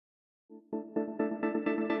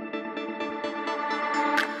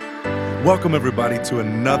Welcome, everybody, to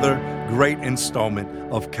another great installment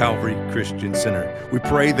of Calvary Christian Center. We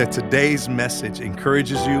pray that today's message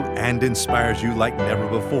encourages you and inspires you like never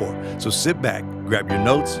before. So sit back, grab your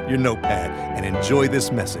notes, your notepad, and enjoy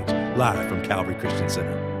this message live from Calvary Christian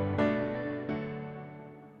Center.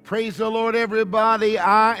 Praise the Lord, everybody.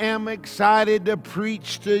 I am excited to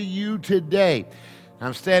preach to you today.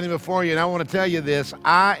 I'm standing before you, and I want to tell you this.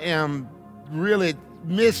 I am really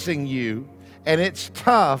missing you, and it's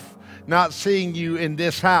tough not seeing you in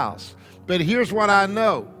this house. But here's what I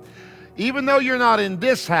know. Even though you're not in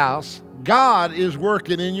this house, God is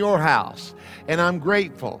working in your house. And I'm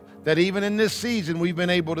grateful that even in this season, we've been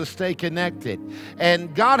able to stay connected.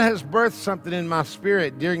 And God has birthed something in my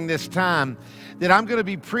spirit during this time that I'm going to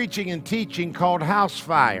be preaching and teaching called house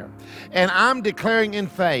fire. And I'm declaring in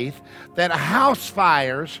faith that house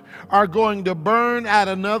fires are going to burn at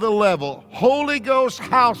another level. Holy Ghost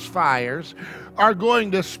house fires are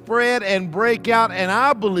going to spread and break out, and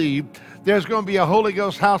I believe there's going to be a Holy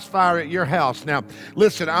Ghost house fire at your house. Now,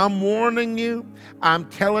 listen, I'm warning you. I'm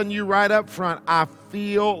telling you right up front, I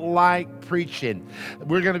feel like preaching.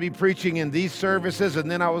 We're going to be preaching in these services, and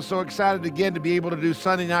then I was so excited again to be able to do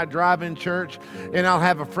Sunday night drive-in church, and I'll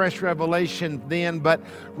have a fresh revelation then. But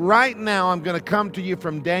right now, I'm going to come to you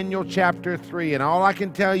from Daniel chapter 3, and all I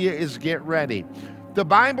can tell you is get ready. The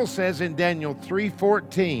Bible says in Daniel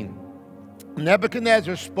 3:14,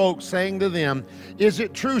 Nebuchadnezzar spoke, saying to them, "Is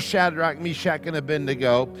it true, Shadrach, Meshach, and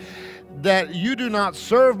Abednego, that you do not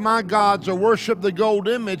serve my gods or worship the gold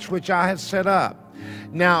image which I have set up?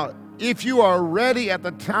 Now, if you are ready at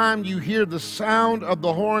the time you hear the sound of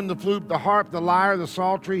the horn, the flute, the harp, the lyre, the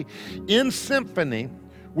psaltery, in symphony,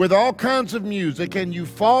 with all kinds of music, and you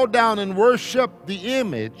fall down and worship the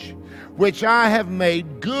image which I have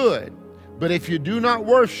made, good. But if you do not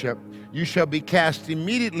worship, you shall be cast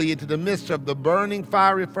immediately into the midst of the burning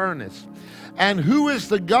fiery furnace. And who is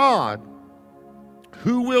the God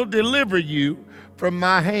who will deliver you from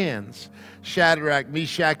my hands?" Shadrach,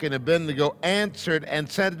 Meshach, and Abednego answered and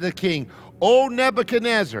said to the king, "O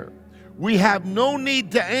Nebuchadnezzar, we have no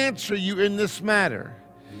need to answer you in this matter.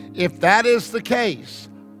 If that is the case,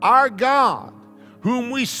 our God, whom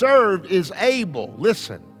we serve, is able,"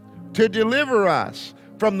 listen, "to deliver us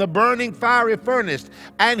from the burning fiery furnace,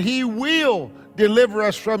 and he will deliver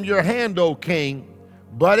us from your hand, O king.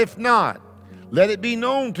 But if not, let it be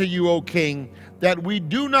known to you, O king, that we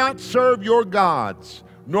do not serve your gods,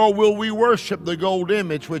 nor will we worship the gold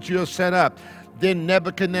image which you have set up." Then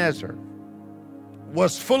Nebuchadnezzar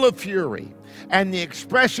was full of fury, and the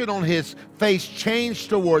expression on his face changed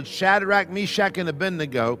towards Shadrach, Meshach, and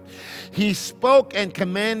Abednego. He spoke and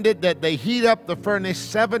commanded that they heat up the furnace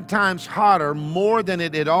 7 times hotter, more than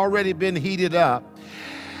it had already been heated up.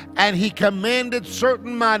 And he commanded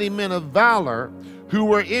certain mighty men of valor who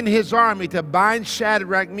were in his army to bind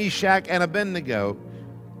Shadrach, Meshach, and Abednego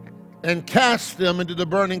and cast them into the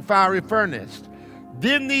burning fiery furnace.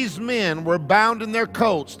 Then these men were bound in their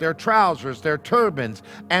coats, their trousers, their turbans,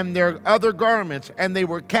 and their other garments, and they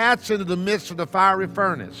were cast into the midst of the fiery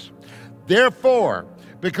furnace. Therefore,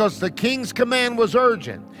 because the king's command was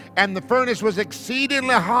urgent, and the furnace was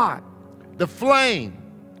exceedingly hot, the flame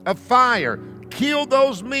of fire killed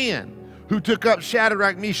those men who took up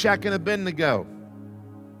Shadrach, Meshach, and Abednego.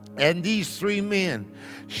 And these 3 men,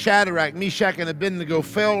 Shadrach, Meshach, and Abednego,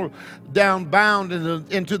 fell down bound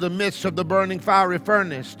into the midst of the burning fiery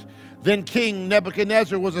furnace. Then King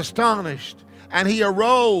Nebuchadnezzar was astonished, and he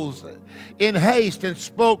arose in haste and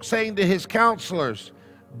spoke, saying to his counselors,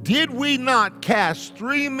 "Did we not cast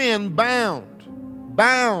 3 men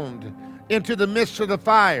bound into the midst of the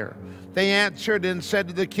fire?" They answered and said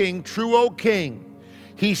to the king, "True, O king."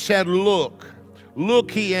 He said,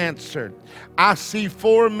 Look, he answered, "I see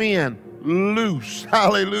 4 men loose,"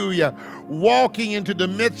 hallelujah, "walking into the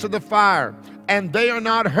midst of the fire, and they are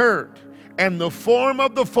not hurt. And the form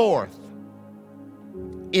of the 4th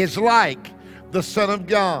is like the Son of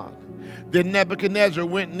God." Then Nebuchadnezzar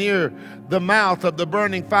went near the mouth of the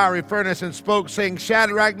burning fiery furnace and spoke, saying,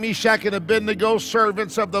 "Shadrach, Meshach, and Abednego,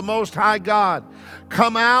 servants of the Most High God,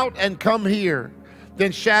 come out and come here."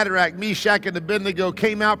 Then Shadrach, Meshach, and Abednego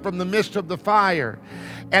came out from the midst of the fire.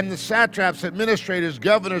 And the satraps, administrators,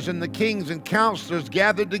 governors, and the kings and counselors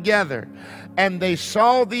gathered together. And they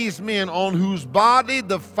saw these men on whose body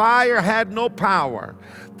the fire had no power.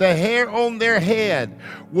 The hair on their head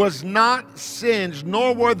was not singed,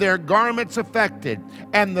 nor were their garments affected.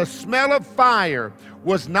 And the smell of fire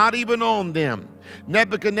was not even on them.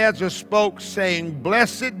 Nebuchadnezzar spoke, saying,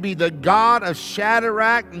 "Blessed be the God of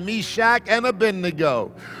Shadrach, Meshach, and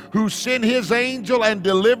Abednego, who sent his angel and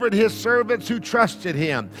delivered his servants who trusted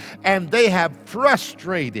him. And they have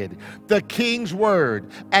frustrated the king's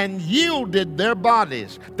word and yielded their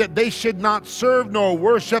bodies, that they should not serve nor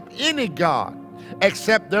worship any god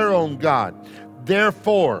except their own God.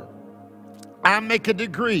 Therefore, I make a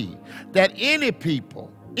decree that any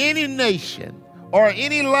people, any nation, or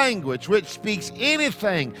any language which speaks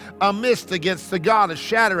anything amiss against the God of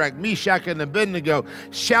Shadrach, Meshach, and Abednego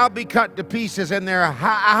shall be cut to pieces, and their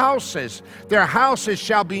houses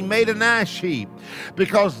shall be made an ash heap,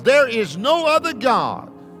 because there is no other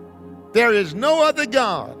God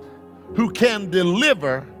who can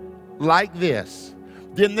deliver like this.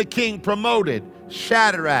 Then the king promoted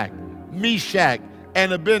Shadrach, Meshach,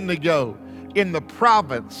 and Abednego in the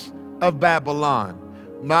province of Babylon.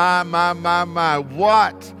 My,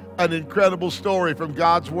 what an incredible story from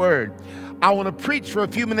God's Word. I want to preach for a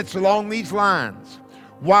few minutes along these lines.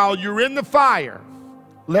 While you're in the fire,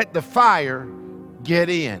 let the fire get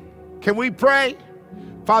in. Can we pray?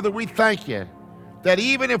 Father, we thank you that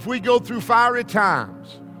even if we go through fiery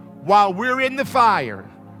times, while we're in the fire,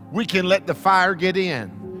 we can let the fire get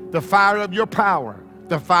in. The fire of your power,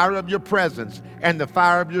 the fire of your presence, and the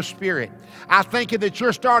fire of your Spirit. I thank you that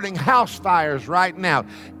you're starting house fires right now.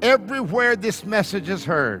 Everywhere this message is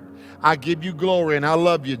heard, I give you glory and I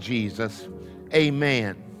love you, Jesus.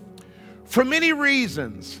 Amen. For many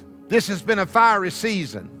reasons, this has been a fiery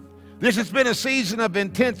season. This has been a season of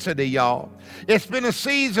intensity, y'all. It's been a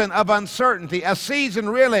season of uncertainty, a season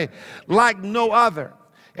really like no other.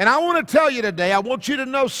 And I want to tell you today, I want you to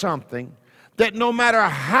know something, that no matter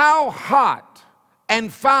how hot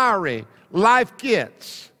and fiery life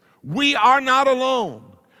gets, we are not alone.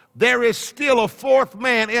 There is still a fourth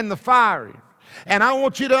man in the fire. And I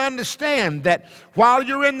want you to understand that while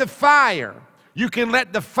you're in the fire, you can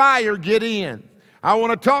let the fire get in. I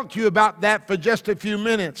want to talk to you about that for just a few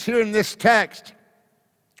minutes. Here in this text,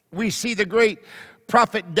 we see the great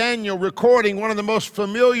prophet Daniel recording one of the most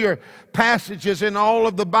familiar passages in all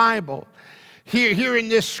of the Bible. Here in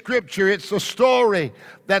this scripture, it's a story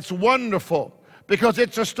that's wonderful, because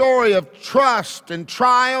it's a story of trust and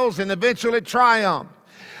trials and eventually triumph.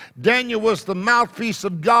 Daniel was the mouthpiece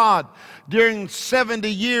of God during 70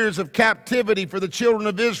 years of captivity for the children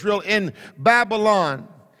of Israel in Babylon.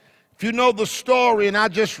 If you know the story, and I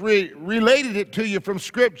just related it to you from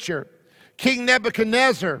Scripture, King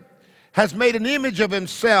Nebuchadnezzar has made an image of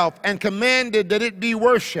himself and commanded that it be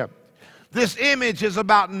worshiped. This image is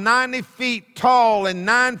about 90 feet tall and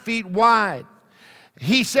 9 feet wide.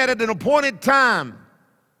 He said at an appointed time,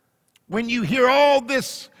 when you hear all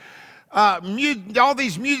these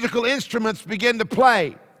musical instruments begin to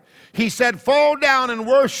play, he said, fall down and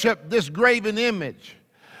worship this graven image.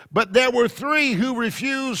 But there were 3 who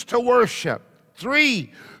refused to worship. 3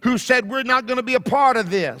 who said, we're not going to be a part of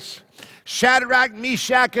this. Shadrach,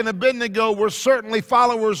 Meshach, and Abednego were certainly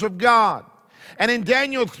followers of God. And in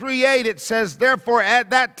Daniel 3:8 it says, therefore at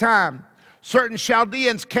that time, certain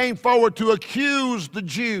Chaldeans came forward to accuse the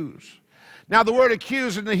Jews. Now, the word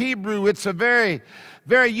accuse in the Hebrew, it's a very,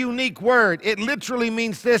 very unique word. It literally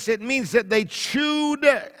means this. It means that they chewed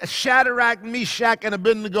Shadrach, Meshach, and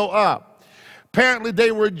Abednego up. Apparently,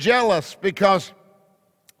 they were jealous because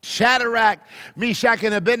Shadrach, Meshach,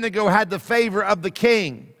 and Abednego had the favor of the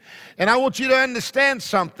king. And I want you to understand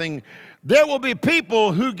something. There will be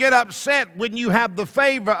people who get upset when you have the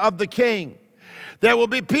favor of the king. There will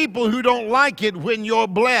be people who don't like it when you're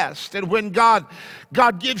blessed and when God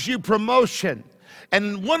gives you promotion.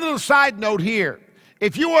 And one little side note here,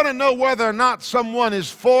 if you want to know whether or not someone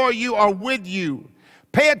is for you or with you,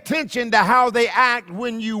 pay attention to how they act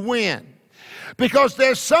when you win. Because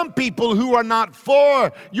there's some people who are not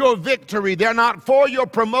for your victory. They're not for your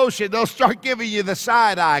promotion. They'll start giving you the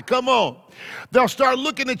side eye. Come on. They'll start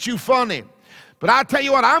looking at you funny. But I tell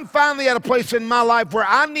you what, I'm finally at a place in my life where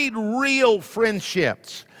I need real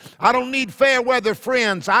friendships. I don't need fair weather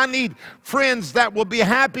friends. I need friends that will be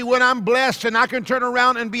happy when I'm blessed, and I can turn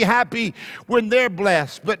around and be happy when they're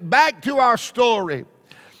blessed. But back to our story.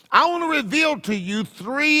 I want to reveal to you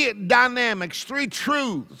 3 dynamics, 3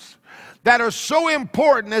 truths that are so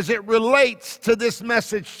important as it relates to this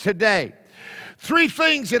message today. 3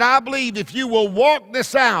 things that I believe if you will walk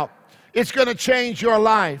this out, it's going to change your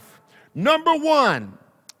life. Number 1,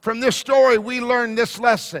 from this story, we learn this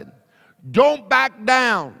lesson. Don't back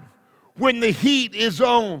down when the heat is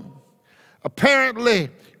on. Apparently,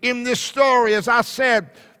 in this story, as I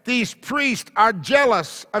said, these priests are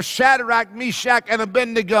jealous of Shadrach, Meshach, and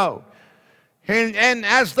Abednego. And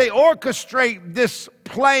as they orchestrate this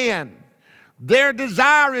plan, their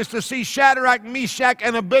desire is to see Shadrach, Meshach,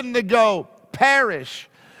 and Abednego perish.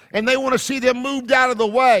 and they want to see them moved out of the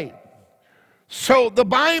way. So the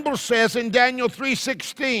Bible says in Daniel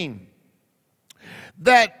 3:16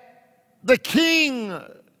 that the king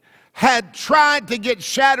had tried to get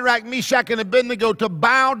Shadrach, Meshach, and Abednego to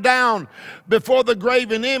bow down before the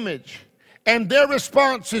graven image. And their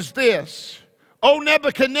response is this: "O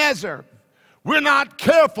Nebuchadnezzar, we're not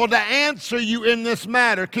careful to answer you in this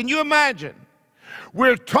matter." Can you imagine?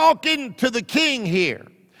 We're talking to the king here.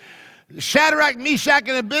 Shadrach, Meshach,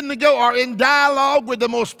 and Abednego are in dialogue with the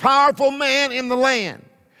most powerful man in the land.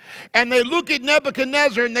 And they look at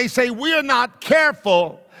Nebuchadnezzar and they say, "We are not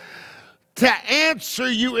careful to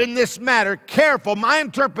answer you in this matter." Careful. My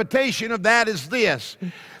interpretation of that is this.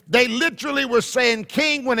 They literally were saying,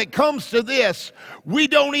 "King, when it comes to this, we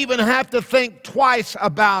don't even have to think twice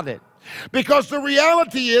about it." Because the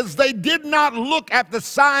reality is they did not look at the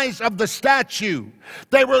size of the statue.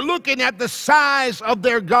 They were looking at the size of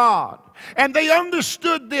their God. And they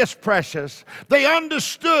understood this, precious. They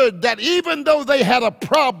understood that even though they had a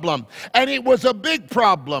problem, and it was a big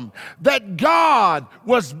problem, that God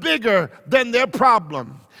was bigger than their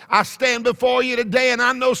problem. I stand before you today, and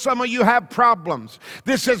I know some of you have problems.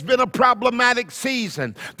 This has been a problematic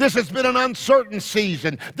season. This has been an uncertain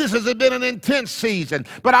season. This has been an intense season.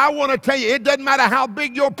 But I want to tell you, it doesn't matter how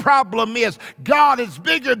big your problem is. God is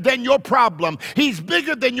bigger than your problem. He's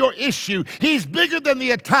bigger than your issue. He's bigger than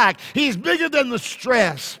the attack. He's bigger than the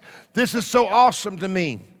stress. This is so awesome to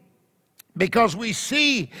me because we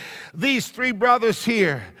see these three brothers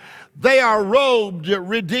here. They are robed,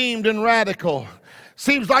 redeemed, and radical.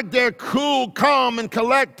 Seems like they're cool, calm, and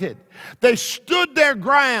collected. They stood their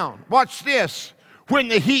ground. Watch this. When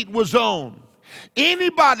the heat was on.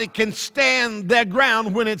 Anybody can stand their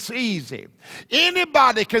ground when it's easy.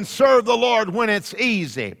 Anybody can serve the Lord when it's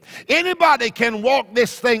easy. Anybody can walk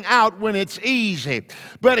this thing out when it's easy.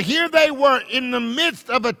 But here they were in the midst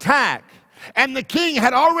of attack. And the king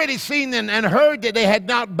had already seen and heard that they had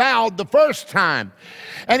not bowed the first time.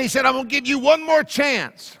 And he said, "I'm going to give you one more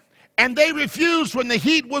chance." And they refused when the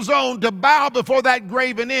heat was on to bow before that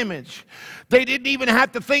graven image. They didn't even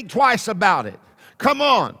have to think twice about it. Come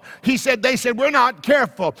on. They said, "We're not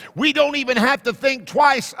careful. We don't even have to think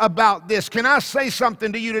twice about this." Can I say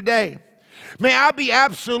something to you today? May I be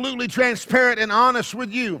absolutely transparent and honest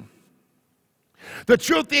with you? The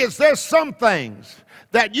truth is, there's some things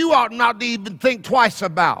that you ought not to even think twice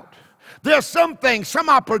about. There's some things, some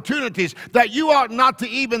opportunities that you ought not to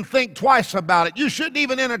even think twice about it. You shouldn't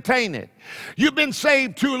even entertain it. You've been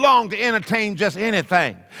saved too long to entertain just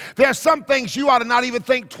anything. There's some things you ought to not even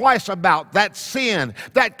think twice about. That sin,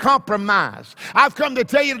 that compromise. I've come to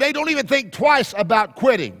tell you today, don't even think twice about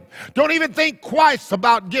quitting. Don't even think twice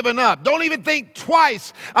about giving up. Don't even think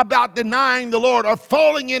twice about denying the Lord or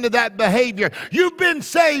falling into that behavior. You've been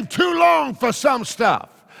saved too long for some stuff.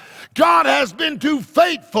 God has been too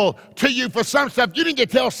faithful to you for some stuff. You need to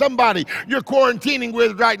tell somebody you're quarantining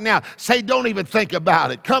with right now. Say, "Don't even think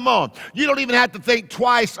about it." Come on. You don't even have to think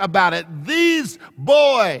twice about it. These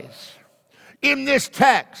boys in this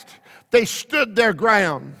text, they stood their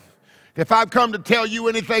ground. If I've come to tell you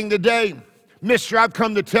anything today, mister, I've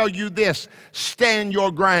come to tell you this: stand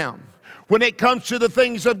your ground. When it comes to the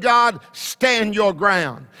things of God, stand your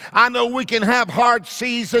ground. I know we can have hard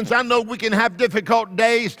seasons. I know we can have difficult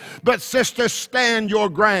days, but sister, stand your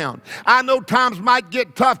ground. I know times might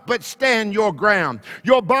get tough, but stand your ground.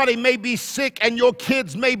 Your body may be sick and your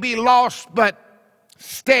kids may be lost, but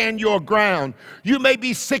stand your ground. You may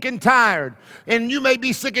be sick and tired, and you may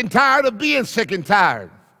be sick and tired of being sick and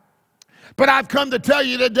tired. But I've come to tell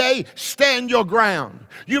you today, stand your ground.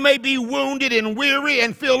 You may be wounded and weary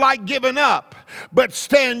and feel like giving up, but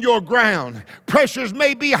stand your ground. Pressures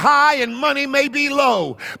may be high and money may be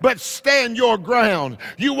low, but stand your ground.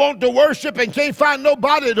 You want to worship and can't find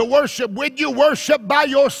nobody to worship with you. Worship by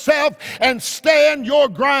yourself and stand your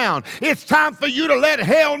ground. It's time for you to let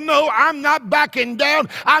hell know, I'm not backing down.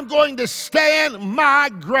 I'm going to stand my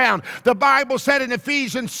ground. The Bible said in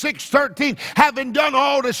Ephesians 6:13, having done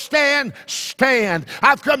all to stand, stand.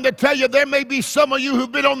 I've come to tell you, there may be some of you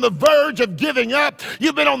who've been on the verge of giving up.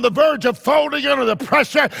 You've been on the verge of folding under the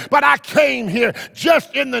pressure, but I came here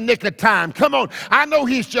just in the nick of time. Come on. I know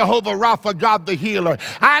he's Jehovah Rapha, God the healer.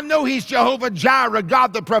 I know he's Jehovah Jireh,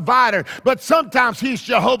 God the provider, but sometimes he's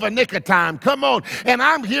Jehovah Nick of time. Come on. And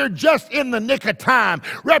I'm here just in the nick of time,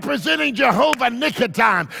 representing Jehovah Nick of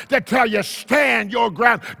time to tell you, stand your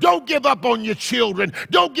ground. Don't give up on your children.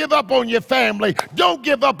 Don't give up on your family. Don't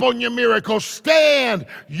give up on your miracles. Stand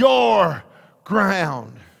your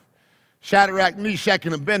ground. Shadrach, Meshach,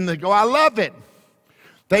 and Abednego, I love it.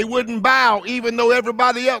 They wouldn't bow even though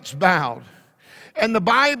everybody else bowed. And the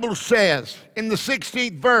Bible says in the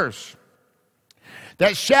 16th verse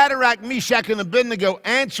that Shadrach, Meshach, and Abednego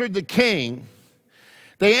answered the king.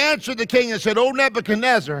 They answered the king and said, "O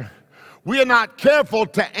Nebuchadnezzar, we are not careful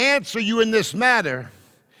to answer you in this matter."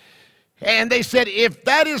 And they said, "If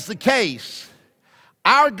that is the case,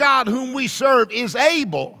 our God whom we serve is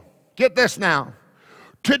able," get this now,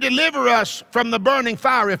 "to deliver us from the burning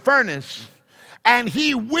fiery furnace, and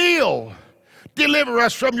he will deliver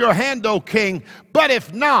us from your hand, O king. But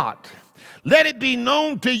if not, let it be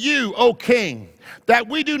known to you, O king, that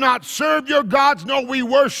we do not serve your gods, nor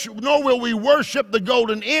will we worship the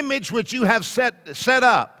golden image which you have set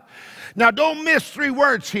up." Now don't miss three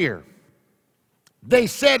words here. They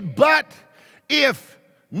said, "But if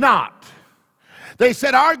not." They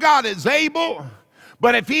said, our God is able,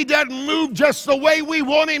 but if he doesn't move just the way we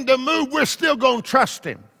want him to move, we're still going to trust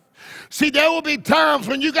him. See, there will be times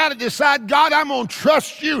when you got to decide, God, I'm going to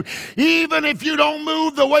trust you even if you don't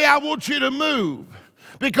move the way I want you to move.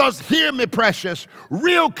 Because hear me, precious,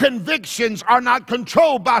 real convictions are not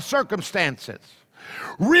controlled by circumstances.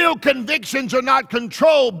 Real convictions are not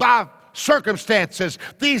controlled by circumstances.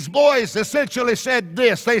 These boys essentially said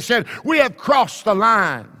this. They said, we have crossed the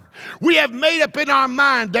line. We have made up in our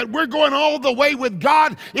mind that we're going all the way with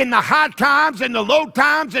God in the high times, in the low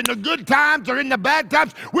times, in the good times, or in the bad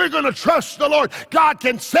times. We're going to trust the Lord. God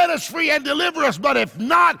can set us free and deliver us, but if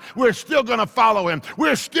not, we're still going to follow him.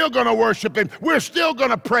 We're still going to worship him. We're still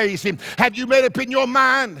going to praise him. Have you made up in your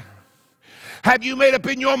mind? Have you made up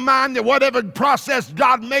in your mind that whatever process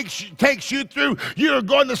God takes you through, you're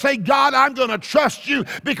going to say, God, I'm going to trust you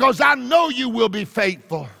because I know you will be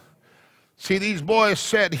faithful. See, these boys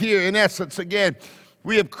said here, in essence, again,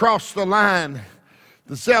 we have crossed the line.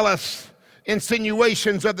 The zealous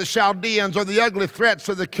insinuations of the Chaldeans or the ugly threats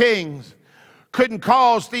of the kings couldn't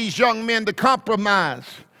cause these young men to compromise.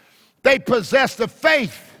 They possessed a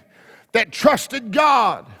faith that trusted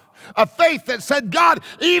God, a faith that said, God,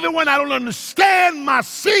 even when I don't understand my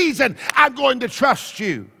season, I'm going to trust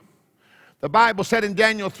you. The Bible said in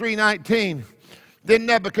Daniel 3:19, then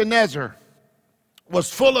Nebuchadnezzar was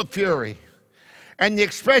full of fury. And the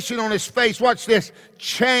expression on his face, watch this,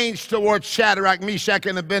 changed towards Shadrach, Meshach,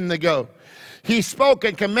 and Abednego. He spoke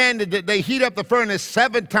and commanded that they heat up the furnace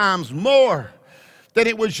 7 times more than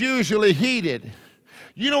it was usually heated.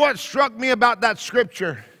 You know what struck me about that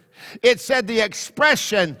scripture? It said the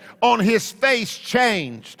expression on his face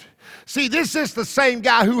changed. See, this is the same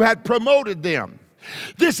guy who had promoted them.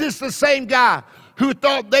 This is the same guy who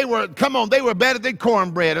thought they were better than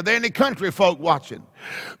cornbread, or they're any country folk watching.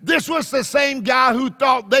 This was the same guy who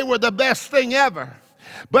thought they were the best thing ever.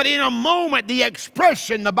 But in a moment, the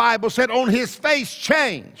expression, the Bible said, on his face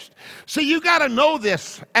changed. See, you got to know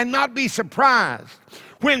this and not be surprised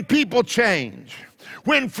when people change,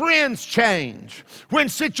 when friends change, when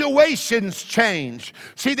situations change.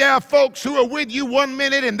 See, there are folks who are with you one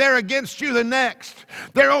minute and they're against you the next.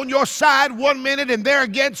 They're on your side one minute and they're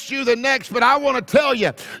against you the next. But I want to tell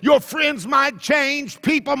you, your friends might change,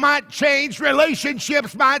 people might change,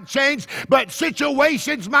 relationships might change, but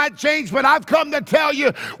situations might change. But I've come to tell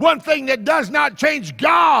you one thing that does not change.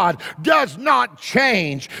 God does not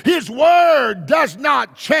change. His word does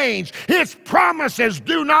not change. His promises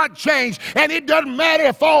do not change. And it doesn't matter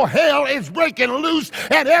if all hell is breaking loose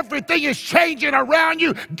and everything is changing around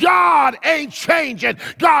you. God ain't changing.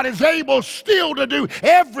 God is able still to do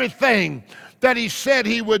everything that he said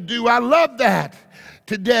he would do. I love that.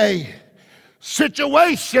 Today,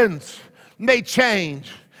 situations may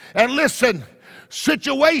change. And listen,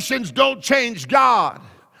 situations don't change God.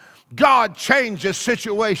 God changes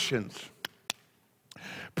situations.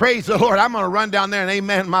 Praise the Lord. I'm going to run down there and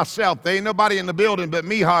amen myself. There ain't nobody in the building but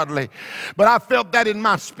me hardly. But I felt that in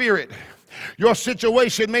my spirit. Your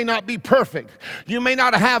situation may not be perfect. You may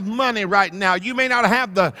not have money right now. You may not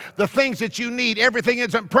have the things that you need. Everything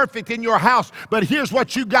isn't perfect in your house. But here's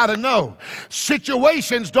what you got to know.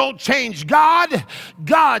 Situations don't change God.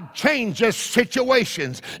 God changes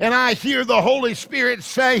situations. And I hear the Holy Spirit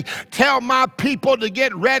say, tell my people to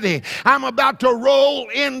get ready. I'm about to roll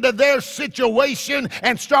into their situation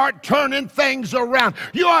and start turning things around.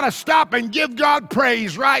 You ought to stop and give God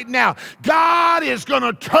praise right now. God is going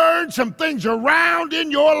to turn some things around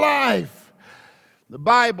in your life. The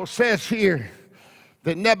Bible says here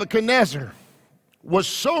that Nebuchadnezzar was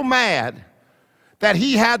so mad that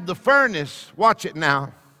he had the furnace, watch it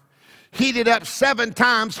now, heated up 7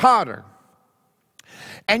 times hotter.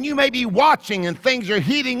 And you may be watching and things are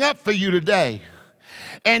heating up for you today.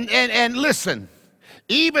 And listen,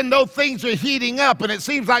 even though things are heating up and it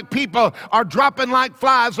seems like people are dropping like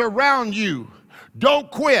flies around you, don't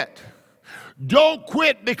quit. Don't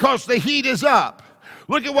quit because the heat is up.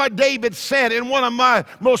 Look at what David said in one of my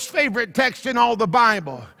most favorite texts in all the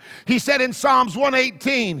Bible. He said in Psalms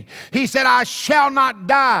 118, he said, I shall not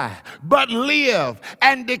die, but live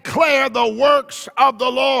and declare the works of the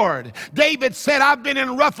Lord. David said, I've been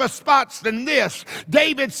in rougher spots than this.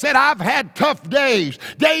 David said, I've had tough days.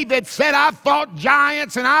 David said, I've fought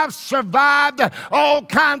giants and I've survived all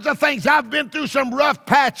kinds of things. I've been through some rough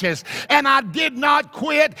patches and I did not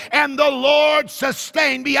quit, and the Lord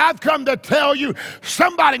sustained me. I've come to tell you,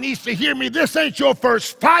 somebody needs to hear me. This ain't your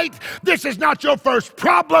first fight. This is not your first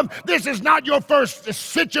problem. This is not your first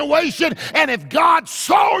situation. And if God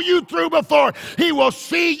saw you through before, He will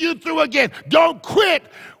see you through again. Don't quit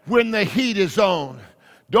when the heat is on.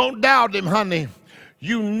 Don't doubt Him, honey.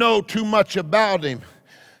 You know too much about Him.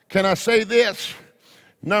 Can I say this?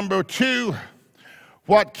 Number two,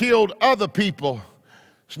 what killed other people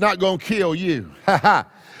is not going to kill you.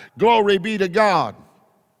 Glory be to God.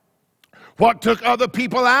 What took other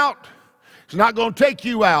people out is not going to take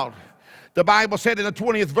you out. The Bible said in the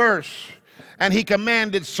 20th verse, and he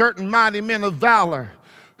commanded certain mighty men of valor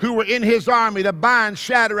who were in his army to bind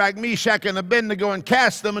Shadrach, Meshach, and Abednego and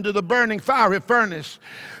cast them into the burning fiery furnace.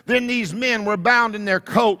 Then these men were bound in their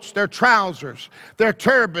coats, their trousers, their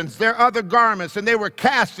turbans, their other garments, and they were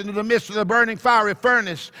cast into the midst of the burning fiery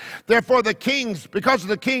furnace. Therefore because of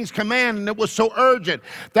the king's command, and it was so urgent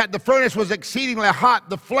that the furnace was exceedingly hot,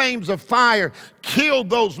 the flames of fire killed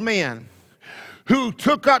those men who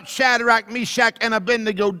took up Shadrach, Meshach, and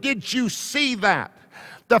Abednego. Did you see that?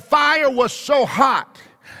 The fire was so hot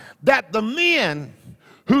that the men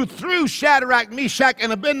who threw Shadrach, Meshach,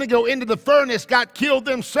 and Abednego into the furnace got killed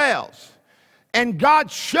themselves. And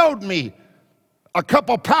God showed me a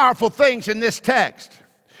couple powerful things in this text.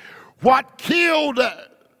 What killed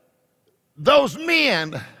those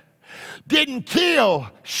men didn't kill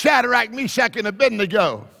Shadrach, Meshach, and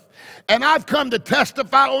Abednego. And I've come to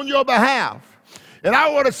testify on your behalf. And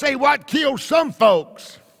I want to say what killed some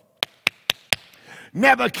folks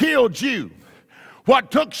never killed you.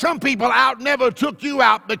 What took some people out never took you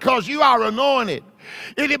out, because you are anointed.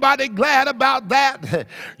 Anybody glad about that?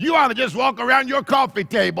 You ought to just walk around your coffee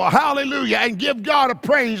table, hallelujah, and give God a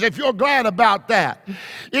praise if you're glad about that.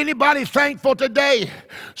 Anybody thankful today?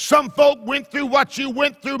 Some folk went through what you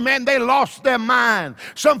went through, man, they lost their mind.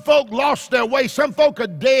 Some folk lost their way. Some folk are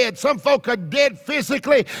dead. Some folk are dead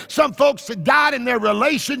physically. Some folks died in their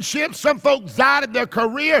relationships. Some folks died in their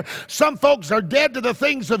career. Some folks are dead to the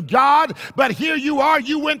things of God. But here you are.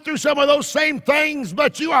 You went through some of those same things,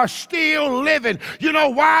 but you are still living. You know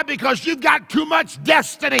why? Because you've got too much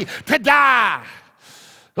destiny to die.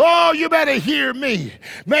 Oh, you better hear me.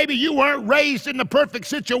 Maybe you weren't raised in the perfect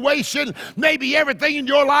situation. Maybe everything in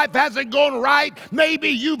your life hasn't gone right. Maybe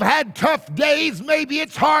you've had tough days. Maybe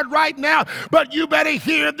it's hard right now. But you better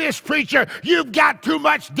hear this, preacher. You've got too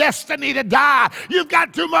much destiny to die. You've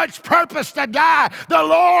got too much purpose to die. The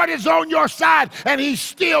Lord is on your side, and He's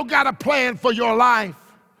still got a plan for your life.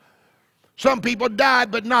 Some people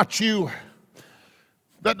died, but not you.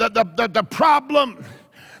 The problem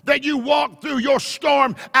that you walked through, your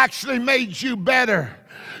storm, actually made you better.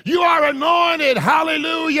 You are anointed.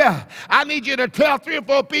 Hallelujah. I need you to tell 3 or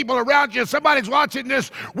 4 people around you, somebody's watching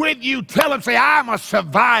this with you, tell them, say, I'm a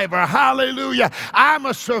survivor. Hallelujah. I'm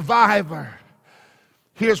a survivor.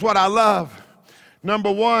 Here's what I love.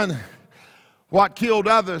 Number 1, what killed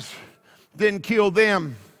others didn't kill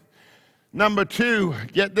them. Number 2,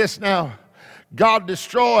 get this now, God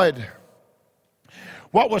destroyed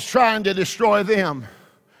what was trying to destroy them.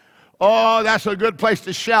 Oh, that's a good place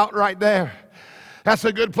to shout right there. That's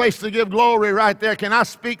a good place to give glory right there. Can I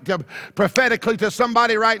speak prophetically to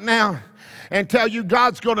somebody right now and tell you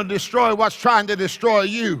God's going to destroy what's trying to destroy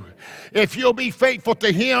you? If you'll be faithful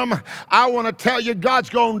to Him, I want to tell you God's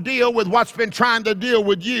going to deal with what's been trying to deal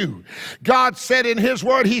with you. God said in His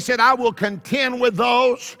word, He said, I will contend with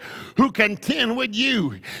those who contend with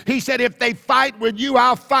you. He said, if they fight with you,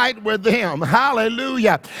 I'll fight with them.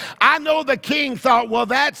 Hallelujah. I know the king thought, well,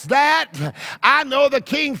 that's that. I know the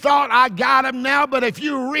king thought, I got him now. But if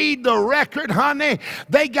you read the record, honey,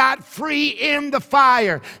 they got free in the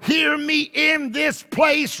fire. Hear me in this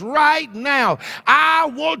place right now. I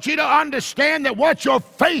want you to understand that what you're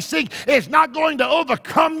facing is not going to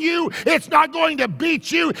overcome you. It's not going to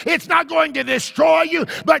beat you. It's not going to destroy you.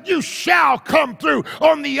 But you shall come through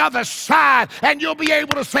on the other side, and you'll be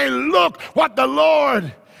able to say, look what the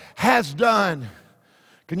Lord has done.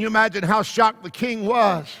 Can you imagine how shocked the king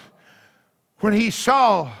was when he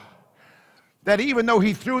saw that even though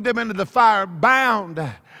he threw them into the fire bound,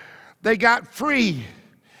 they got free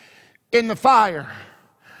in the fire?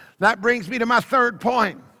 That brings me to my third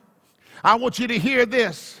point. I want you to hear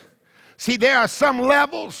this. See, there are some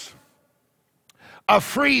levels of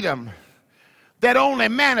freedom that only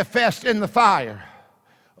manifest in the fire.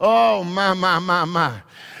 Oh, my.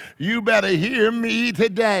 You better hear me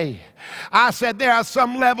today. I said there are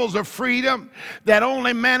some levels of freedom that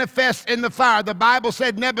only manifest in the fire. The Bible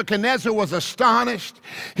said Nebuchadnezzar was astonished.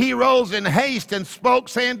 He rose in haste and spoke,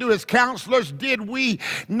 saying to his counselors, did we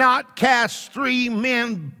not cast 3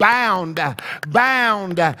 men bound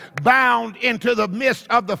into the midst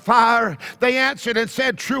of the fire? They answered and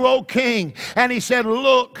said, true, O king. And he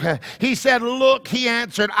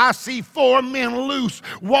answered, I see 4 men loose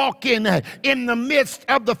walking in the midst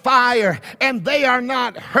of the fire, and they are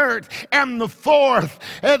not hurt. And the fourth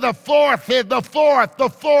is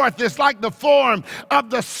like the form of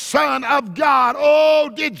the Son of God. Oh,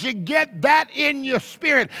 did you get that in your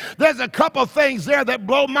spirit? There's a couple things there that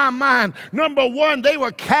blow my mind. Number one, they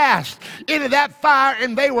were cast into that fire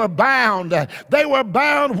and they were bound. They were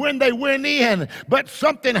bound when they went in, but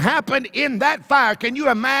something happened in that fire. Can you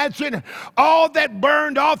imagine? All that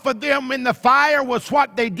burned off of them in the fire was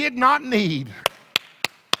what they did not need.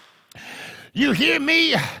 You hear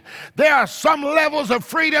me? There are some levels of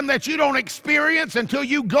freedom that you don't experience until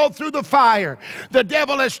you go through the fire. The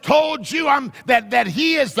devil has told you that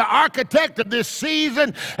he is the architect of this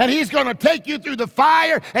season, and he's going to take you through the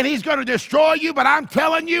fire, and he's going to destroy you. But I'm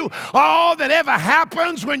telling you, all that ever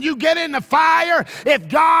happens when you get in the fire, if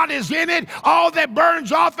God is in it, all that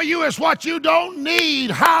burns off of you is what you don't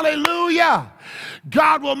need. Hallelujah.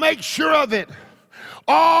 God will make sure of it.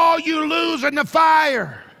 All you lose in the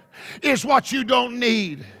fire is what you don't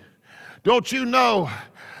need. Don't you know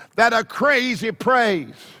that a crazy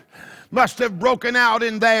praise must have broken out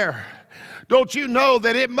in there? Don't you know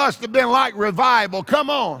that it must have been like revival? Come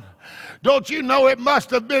on. Don't you know it must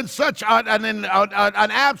have been such an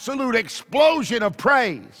absolute explosion of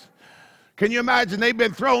praise? Can you imagine? They've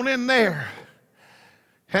been thrown in there,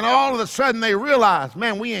 and all of a sudden they realize,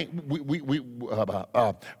 man, we're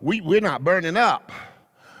not burning up.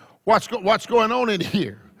 What's going on in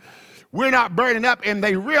here? We're not burning up. And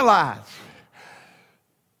they realize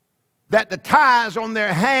that the ties on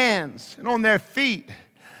their hands and on their feet,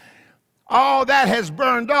 all that has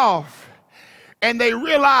burned off. And they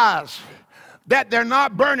realize that they're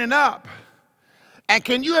not burning up. And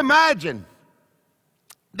can you imagine?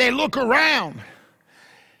 They look around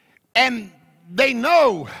and they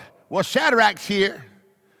know, well, Shadrach's here,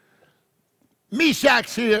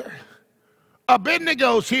 Meshach's here,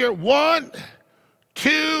 Abednego's here. 1,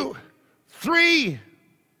 2, 3,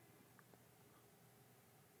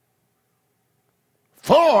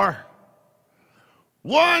 4.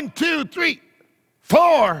 1, 2, 3,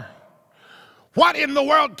 4. What in the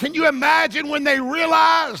world? Can you imagine when they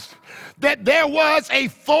realized that there was a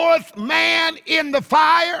 4th man in the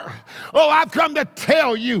fire? Oh, I've come to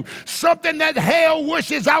tell you something that hell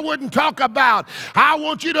wishes I wouldn't talk about. I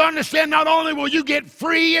want you to understand, not only will you get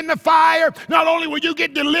free in the fire, not only will you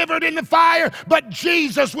get delivered in the fire, but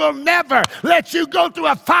Jesus will never let you go through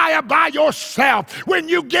a fire by yourself. When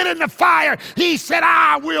you get in the fire, he said,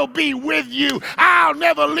 I will be with you. I'll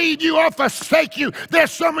never leave you or forsake you.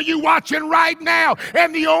 There's some of you watching right now,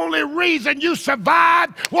 and the only reason you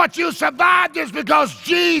survived what you survived is because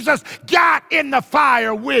Jesus got in the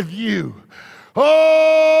fire with you.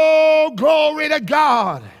 Oh, glory to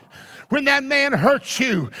God. When that man hurt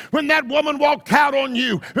you, when that woman walked out on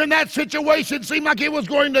you, when that situation seemed like it was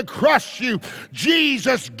going to crush you,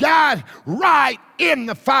 Jesus got right in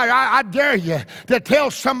the fire. I dare you to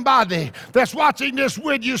tell somebody that's watching this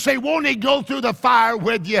with you, say, won't he go through the fire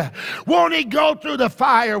with you? Won't he go through the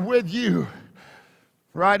fire with you?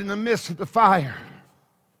 Right in the midst of the fire,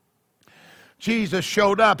 Jesus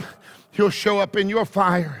showed up. He'll show up in your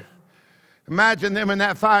fire. Imagine them in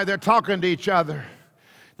that fire. They're talking to each other.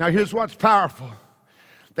 Now, here's what's powerful.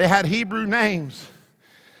 They had Hebrew names,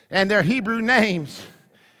 and their Hebrew names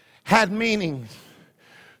had meanings.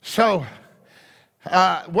 So,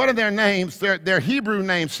 one of their names, their Hebrew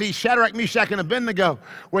names, see, Shadrach, Meshach, and Abednego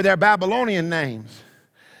were their Babylonian names.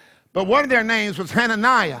 But one of their names was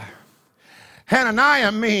Hananiah.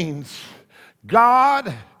 Hananiah means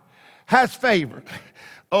God has favored.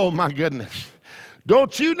 Oh, my goodness.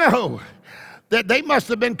 Don't you know that they must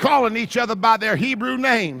have been calling each other by their Hebrew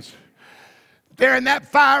names? They're in that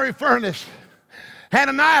fiery furnace.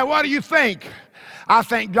 Hananiah, what do you think? I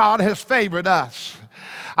think God has favored us.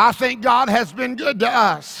 I think God has been good to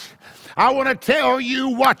us. I want to tell you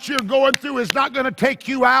what you're going through is not going to take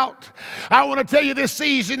you out. I want to tell you this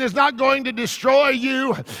season is not going to destroy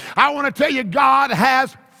you. I want to tell you God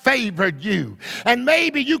has favored you. And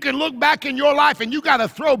maybe you can look back in your life and you got a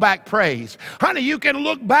throwback praise. Honey, you can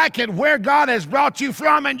look back at where God has brought you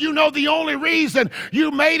from, and you know the only reason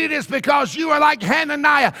you made it is because you are like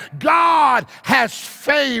Hananiah. God has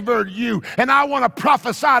favored you. And I want to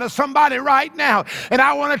prophesy to somebody right now. And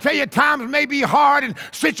I want to tell you, times may be hard and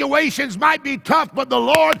situations might be tough, but the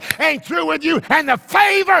Lord ain't through with you. And the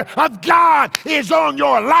favor of God is on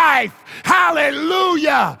your life.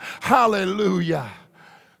 Hallelujah. Hallelujah.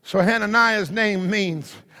 So Hananiah's name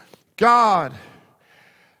means God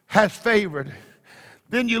has favored.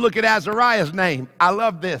 Then you look at Azariah's name. I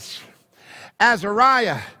love this.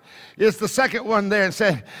 Azariah is the second one there, and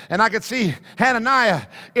said, and I could see Hananiah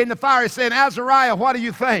in the fire saying, Azariah, what do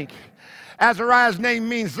you think? Azariah's name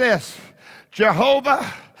means this: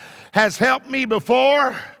 Jehovah has helped me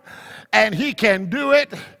before, and he can do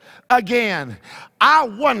it again. I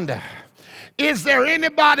wonder, is there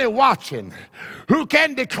anybody watching who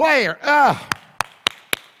can declare,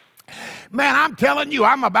 man, I'm telling you,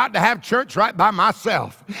 I'm about to have church right by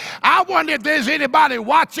myself. I wonder if there's anybody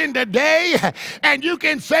watching today and you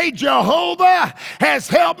can say, Jehovah has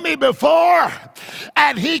helped me before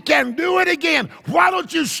and he can do it again. Why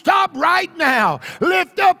don't you stop right now?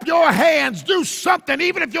 Lift up your hands. Do something,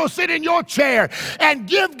 even if you'll sit in your chair, and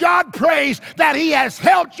give God praise that he has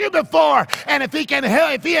helped you before. And if he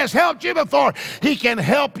has helped you before, he can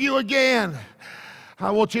help you again. I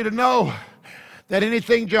want you to know that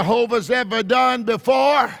anything Jehovah's ever done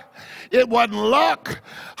before, it wasn't luck.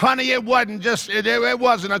 Honey, it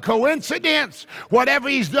wasn't a coincidence. Whatever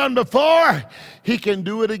he's done before, he can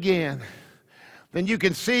do it again. Then you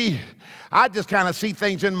can see, I just kind of see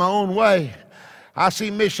things in my own way. I see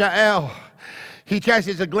Mishael. He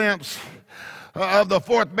catches a glimpse of the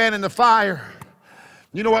fourth man in the fire.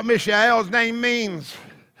 You know what Mishael's name means?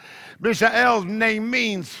 Mishael's name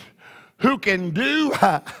means who can do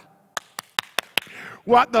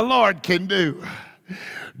what the Lord can do.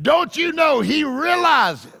 Don't you know he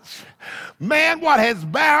realizes, man, what has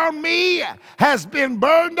bound me has been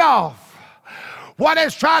burned off. What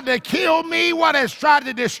has tried to kill me, what has tried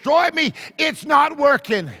to destroy me, it's not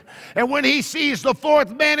working. And when he sees the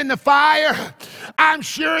fourth man in the fire, I'm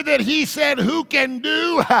sure that he said, who can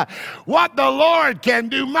do what the Lord can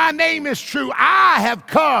do? My name is true. I have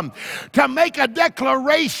come to make a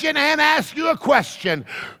declaration and ask you a question.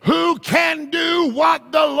 Who can do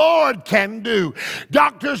what the Lord can do?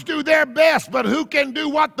 Doctors do their best, but who can do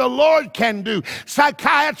what the Lord can do?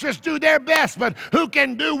 Psychiatrists do their best, but who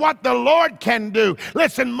can do what the Lord can do?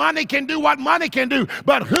 Listen, money can do what money can do,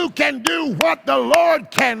 but who can do what the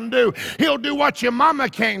Lord can do? He'll do what your mama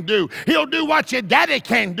can do. He'll do what your daddy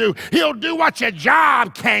can do. He'll do what your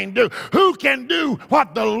job can do. Who can do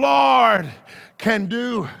what the Lord can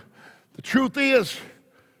do? The truth is,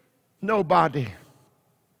 nobody.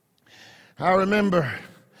 I remember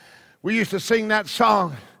we used to sing that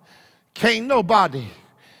song, can't nobody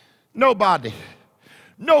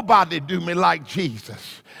do me like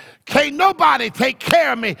Jesus. Can't nobody take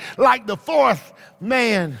care of me like the fourth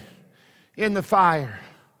man in the fire.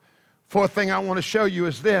 Fourth thing I want to show you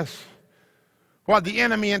is this. What the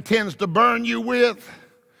enemy intends to burn you with,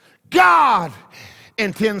 God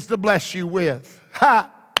intends to bless you with.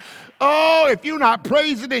 Ha! Oh, if you're not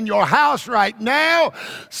praising in your house right now,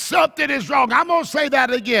 something is wrong. I'm going to say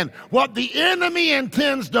that again. What the enemy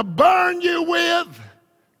intends to burn you with,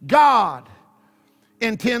 God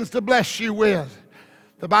intends to bless you with.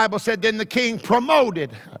 The Bible said then the king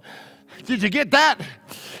promoted. Did you get that?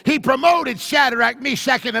 He promoted Shadrach,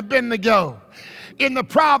 Meshach, and Abednego in the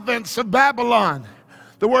province of Babylon.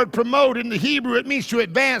 The word promote in the Hebrew, it means to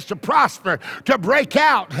advance, to prosper, to break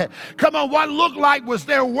out. Come on, what looked like was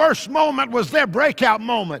their worst moment was their breakout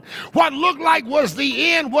moment. What looked like was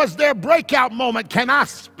the end was their breakout moment. Can I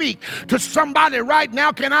speak to somebody right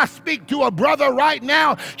now? Can I speak to a brother right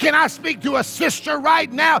now? Can I speak to a sister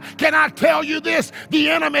right now? Can I tell you this?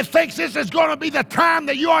 The enemy thinks this is going to be the time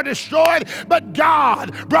that you are destroyed, but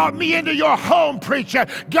God brought me into your home, preacher.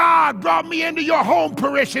 God brought me into your home,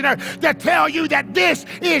 parishioner, to tell you that this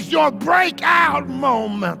is your breakout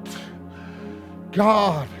moment.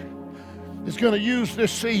 God is going to use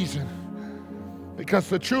this season, because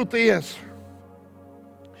the truth is,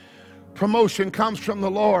 promotion comes from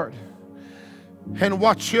the Lord. And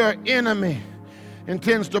what your enemy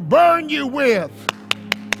intends to burn you with,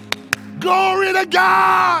 glory to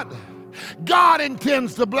God, God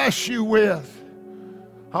intends to bless you with.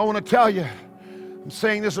 I want to tell you, I'm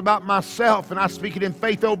saying this about myself, and I speak it in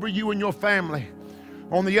faith over you and your family.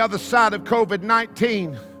 On the other side of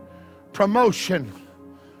COVID-19, promotion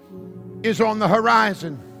is on the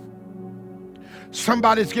horizon.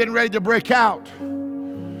 Somebody's getting ready to break out.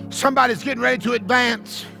 Somebody's getting ready to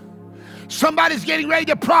advance. Somebody's getting ready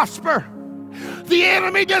to prosper. The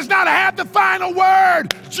enemy does not have the final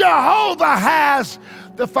word. Jehovah has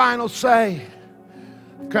the final say.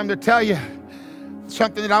 I've come to tell you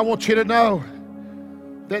something that I want you to know,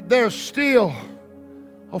 that there's still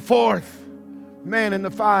a fourth man in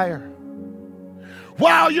the fire.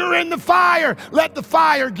 While you're in the fire, let the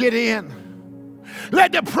fire get in.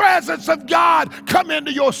 Let the presence of God come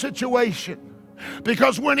into your situation.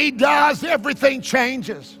 Because when he does, everything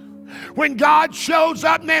changes. When God shows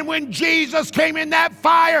up, man, when Jesus came in that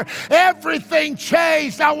fire, everything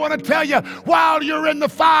changed. I want to tell you, while you're in the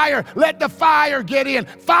fire, let the fire get in.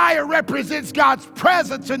 Fire represents God's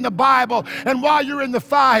presence in the Bible. And while you're in the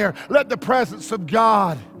fire, let the presence of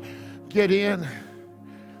God get in.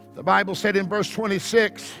 The Bible said in verse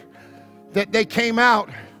 26 that they came out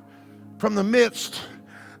from the midst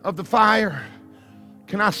of the fire.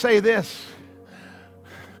 Can I say this?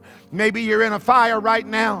 Maybe you're in a fire right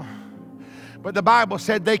now, but the Bible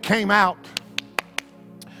said they came out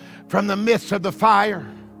from the midst of the fire,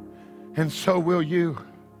 and so will you.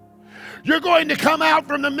 You're going to come out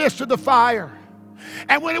from the midst of the fire.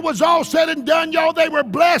 And when it was all said and done, y'all, they were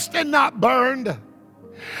blessed and not burned.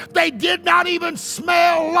 They did not even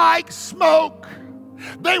smell like smoke.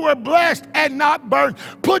 They were blessed and not burned.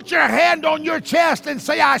 Put your hand on your chest and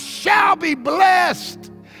say, I shall be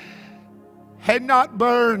blessed and not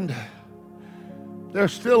burned.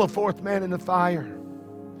 There's still a fourth man in the fire.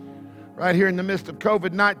 Right here in the midst of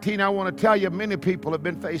COVID-19, I want to tell you, many people have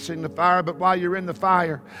been facing the fire, but while you're in the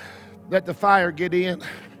fire, let the fire get in.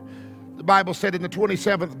 The Bible said in the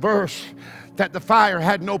 27th verse that the fire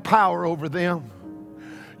had no power over them.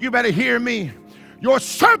 You better hear me. Your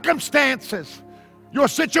circumstances, your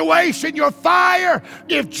situation, your fire,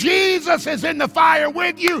 if Jesus is in the fire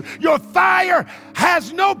with you, your fire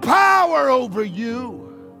has no power over you.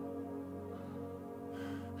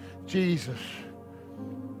 Jesus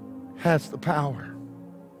has the power.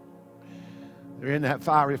 They're in that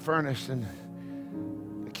fiery furnace, and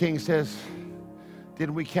the king says,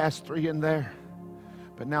 didn't we cast 3 in there?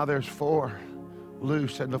 But now there's 4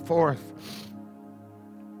 loose, and the fourth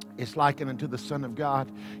is likened unto the Son of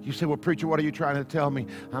God. You say, well, preacher, what are you trying to tell me?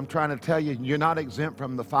 I'm trying to tell you, you're not exempt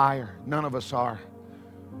from the fire. None of us are.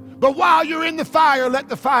 But while you're in the fire, let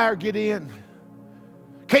the fire get in.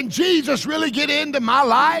 Can Jesus really get into my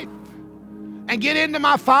life and get into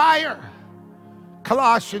my fire?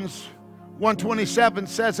 Colossians 1:27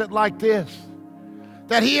 says it like this,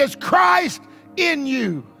 that he is Christ in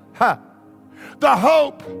you, the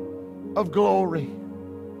hope of glory.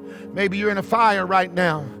 Maybe you're in a fire right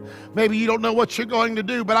now. Maybe you don't know what you're going to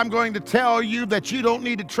do, but I'm going to tell you that you don't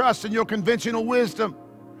need to trust in your conventional wisdom.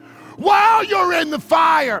 While you're in the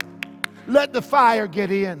fire, let the fire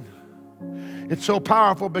get in. It's so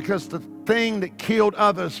powerful because the thing that killed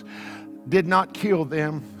others did not kill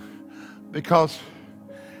them, because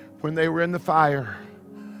when they were in the fire,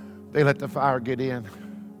 they let the fire get in.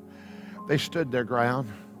 They stood their ground.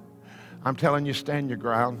 I'm telling you, stand your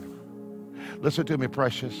ground. Listen to me,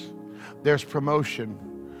 precious. There's promotion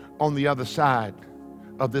on the other side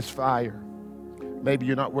of this fire. Maybe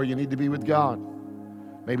you're not where you need to be with God.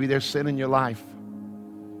 Maybe there's sin in your life.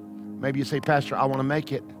 Maybe you say, Pastor, I want to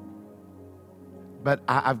make it, but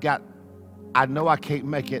I know I can't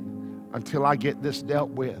make it until I get this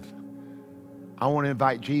dealt with. I want to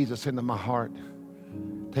invite Jesus into my heart.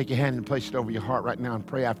 Take your hand and place it over your heart right now and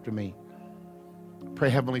pray after me.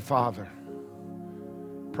 Pray, Heavenly Father.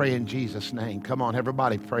 Pray in Jesus' name. Come on,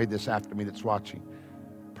 everybody, pray this after me that's watching.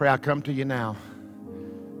 Pray, I come to you now,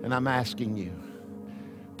 and I'm asking you,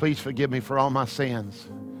 please forgive me for all my sins.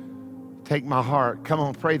 Take my heart. Come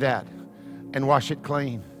on, pray that, and wash it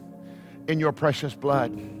clean in your precious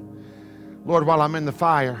blood. Lord, while I'm in the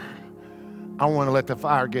fire, I want to let the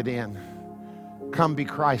fire get in. Come be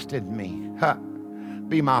Christ in me.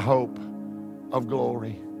 Be my hope of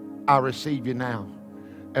glory. I receive you now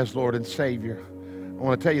as Lord and Savior. I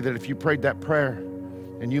want to tell you that if you prayed that prayer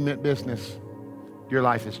and you meant business, your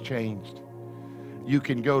life has changed. You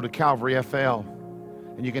can go to Calvary FL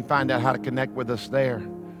and you can find out how to connect with us there.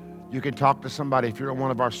 You can talk to somebody. If you're on one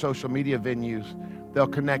of our social media venues, they'll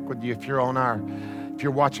connect with you. If you're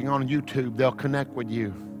watching on YouTube, they'll connect with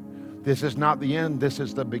you. This is not the end. This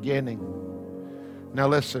is the beginning. Now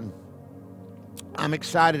listen, I'm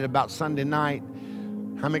excited about Sunday night.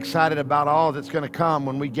 I'm excited about all that's going to come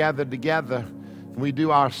when we gather together. We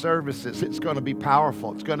do our services. It's going to be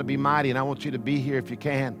powerful. It's going to be mighty, and I want you to be here if you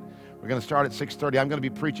can. We're going to start at 6:30. I'm going to be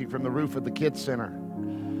preaching from the roof of the Kids Center.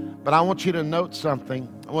 But I want you to note something.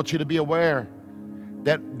 I want you to be aware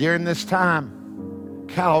that during this time,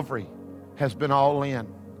 Calvary has been all in.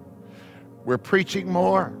 We're preaching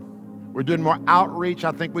more. We're doing more outreach.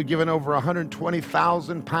 I think we've given over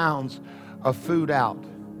 120,000 pounds of food out.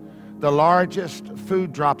 The largest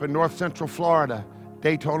food drop in North Central Florida,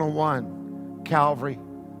 Daytona 1, Calvary.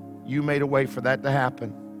 You made a way for that to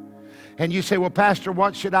happen. And you say, well, Pastor,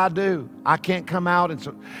 what should I do? I can't come out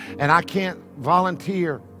and I can't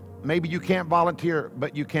volunteer. Maybe you can't volunteer,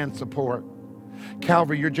 but you can support.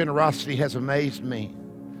 Calvary, your generosity has amazed me.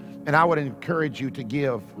 And I would encourage you to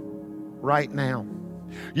give right now.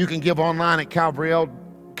 You can give online at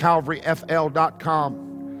calvaryfl.com.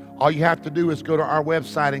 All you have to do is go to our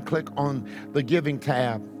website and click on the giving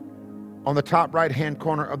tab on the top right-hand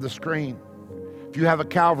corner of the screen. If you have a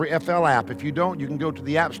Calvary FL app, if you don't, you can go to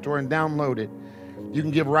the App Store and download it. You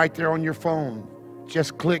can give right there on your phone.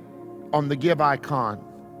 Just click on the give icon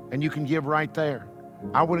and you can give right there.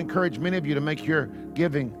 I would encourage many of you to make your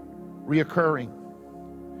giving reoccurring.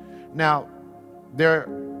 Now, there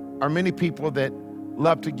are many people that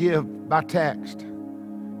love to give by text.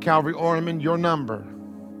 Calvary Ornament, your number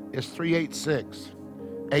is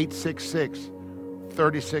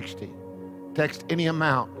 386-866-3060. Text any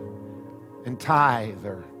amount and tithe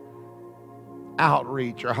or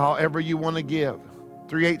outreach or however you want to give.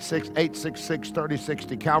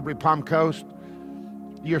 386-866-3060. Calvary Palm Coast,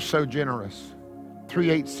 you're so generous.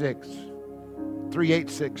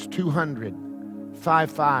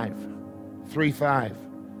 386-200-5535.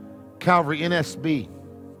 Calvary NSB,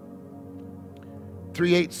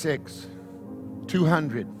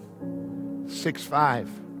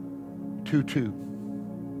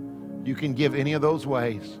 386-200-6522. You can give any of those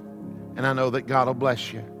ways, and I know that God will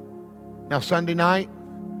bless you. Now, Sunday night,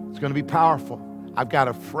 it's going to be powerful. I've got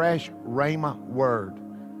a fresh Rhema word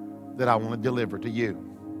that I want to deliver to you.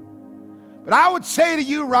 But I would say to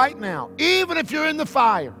you right now, even if you're in the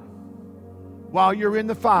fire, while you're in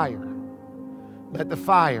the fire, let the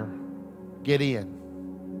fire get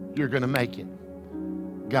in. You're going to make it.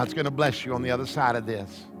 God's going to bless you on the other side of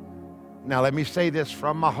this. Now, let me say this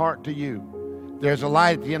from my heart to you. There's a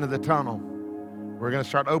light at the end of the tunnel. We're going to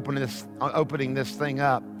start opening this thing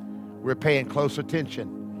up. We're paying close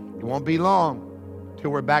attention. It won't be long till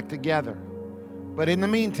we're back together. But in the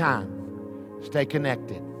meantime, stay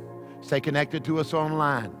connected. Stay connected to us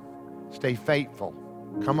online. Stay faithful.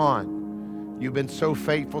 Come on. You've been so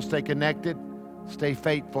faithful. Stay connected. Stay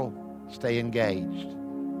faithful. Stay engaged.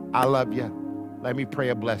 I love you. Let me pray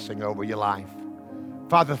a blessing over your life.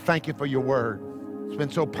 Father, thank you for your word. It's been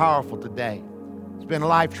so powerful today. It's been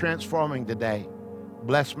life transforming today.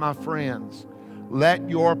 Bless my friends. Let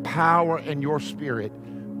your power and your spirit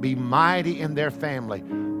be mighty in their family.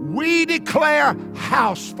 We declare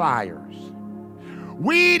house fires.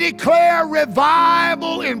 We declare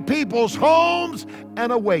revival in people's homes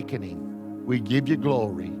and awakening. We give you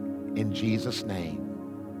glory in Jesus' name.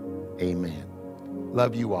 Amen.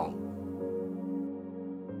 Love you all.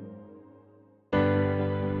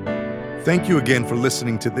 Thank you again for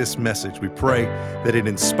listening to this message. We pray that it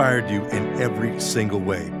inspired you in every single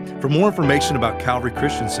way. For more information about Calvary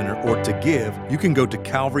Christian Center or to give, you can go to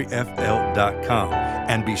calvaryfl.com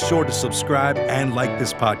and be sure to subscribe and like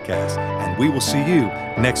this podcast. And we will see you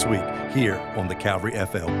next week here on the Calvary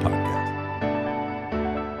FL podcast.